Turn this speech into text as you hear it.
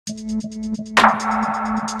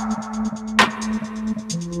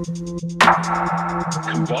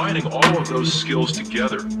Combining all of those skills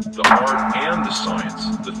together, the art and the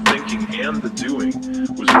science, the thinking and the doing,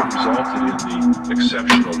 was what resulted in the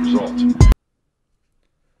exceptional result.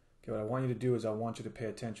 Okay, what I want you to do is I want you to pay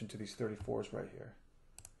attention to these 34s right here.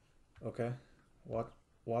 Okay?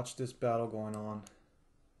 Watch this battle going on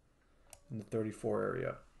in the 34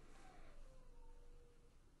 area.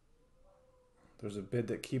 There's a bid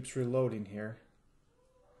that keeps reloading here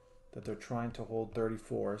that they're trying to hold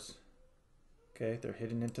 34s. Okay, they're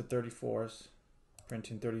hitting into 34s,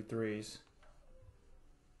 printing 33s.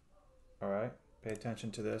 All right, pay attention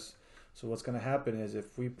to this. So what's going to happen is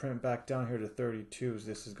if we print back down here to 32s,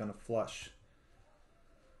 this is going to flush.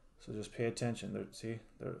 So just pay attention.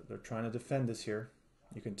 They're trying to defend this here.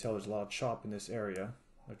 You can tell there's a lot of chop in this area.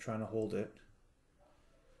 They're trying to hold it.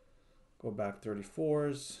 Go back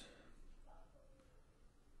 34s.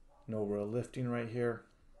 No real lifting right here.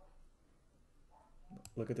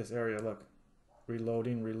 Look at this area, look.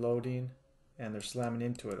 Reloading, and they're slamming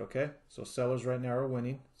into it, okay? So sellers right now are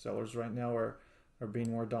winning. Sellers right now are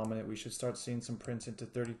being more dominant. We should start seeing some prints into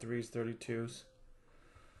 33s, 32s.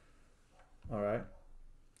 All right,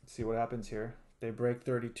 let's see what happens here. If they break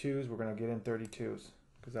 32s, we're gonna get in 32s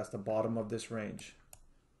because that's the bottom of this range,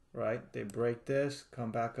 right? They break this,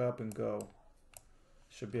 come back up and go.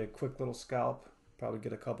 Should be a quick little scalp, probably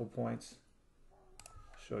get a couple points.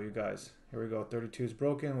 Show you guys. Here we go, 32 is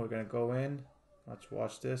broken. We're gonna go in. Let's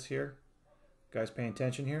watch this here. Guys paying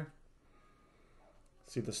attention here.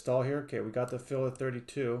 See the stall here? Okay, we got the fill at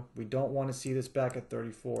 32. We don't want to see this back at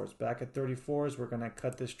 34s. Back at 34s, we're going to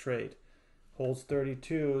cut this trade. Holds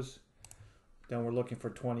 32s, then we're looking for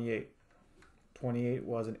 28. 28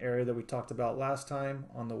 was an area that we talked about last time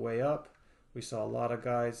on the way up. We saw a lot of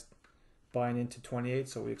guys buying into 28,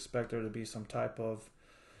 so we expect there to be some type of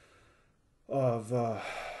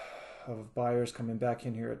buyers coming back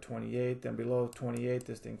in here at 28. Then below 28,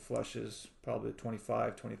 this thing flushes probably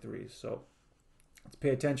 25, 23. So let's pay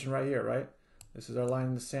attention right here, right? This is our line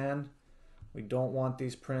in the sand. We don't want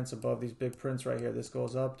these prints above these big prints right here. This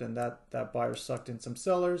goes up, then that buyer sucked in some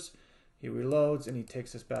sellers. He reloads and he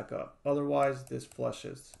takes this back up. Otherwise, this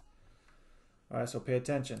flushes. All right, so pay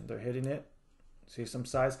attention. They're hitting it. See some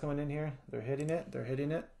size coming in here? They're hitting it. They're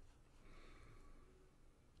hitting it.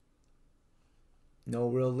 No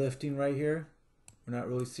real lifting right here. We're not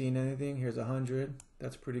really seeing anything. Here's 100.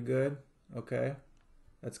 That's pretty good. Okay.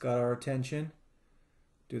 That's got our attention.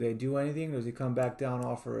 Do they do anything? Does he come back down,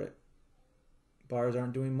 offer it? Buyers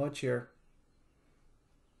aren't doing much here.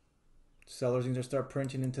 Sellers need to start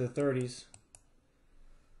printing into the 30s.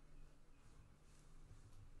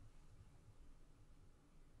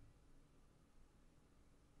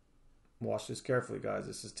 Watch this carefully, guys.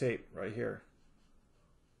 This is tape right here.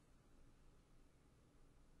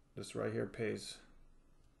 This right here pays.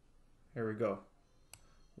 Here we go.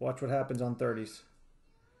 Watch what happens on 30s.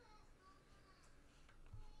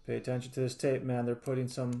 Pay attention to this tape, man. They're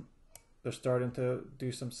starting to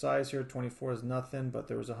do some size here. 24 is nothing, but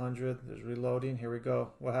there was 100. There's reloading. Here we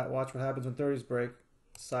go. Watch what happens when 30s break.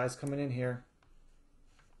 Size coming in here.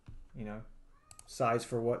 You know, size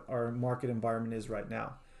for what our market environment is right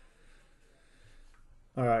now.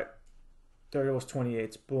 All right. There was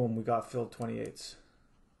 28s. Boom, we got filled 28s.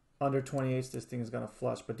 Under 28s, this thing is going to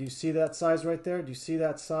flush. But do you see that size right there? Do you see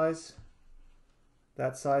that size?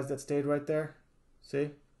 That size that stayed right there?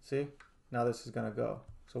 See? See? Now this is going to go.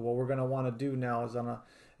 So what we're going to want to do now is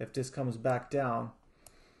if this comes back down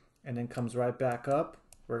and then comes right back up,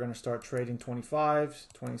 we're going to start trading 25s,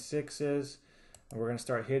 26s, and we're going to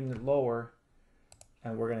start hitting it lower,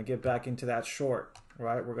 and we're going to get back into that short,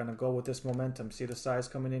 right? We're going to go with this momentum. See the size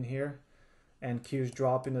coming in here? And Q's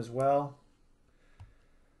dropping as well.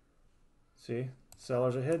 See?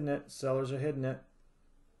 Sellers are hitting it. Sellers are hitting it.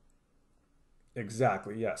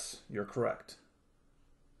 Exactly. Yes, you're correct.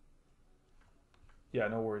 Yeah,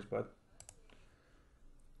 no worries, bud.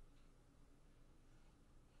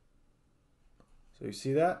 So you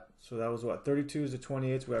see that? So that was what? 32s to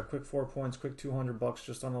 28s. We got quick 4 points, quick $200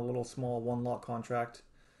 just on a little small one lot contract.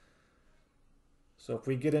 So if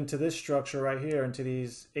we get into this structure right here, into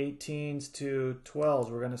these 18s to 12s,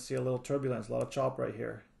 we're going to see a little turbulence, a lot of chop right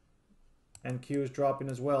here. And Q is dropping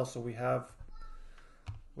as well, so we have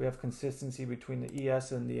consistency between the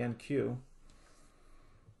ES and the NQ.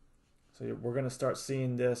 So we're going to start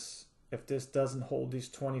seeing this. If this doesn't hold these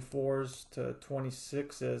 24s to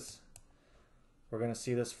 26s, we're going to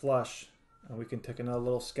see this flush, and we can take another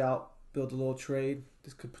little scalp, build a little trade.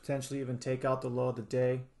 This could potentially even take out the low of the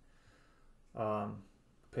day.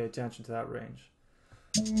 Pay attention to that range.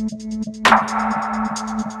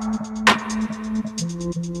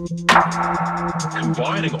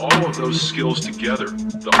 Combining all of those skills together,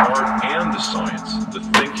 the art and the science, the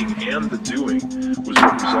thinking and the doing, was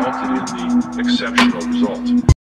what resulted in the exceptional result.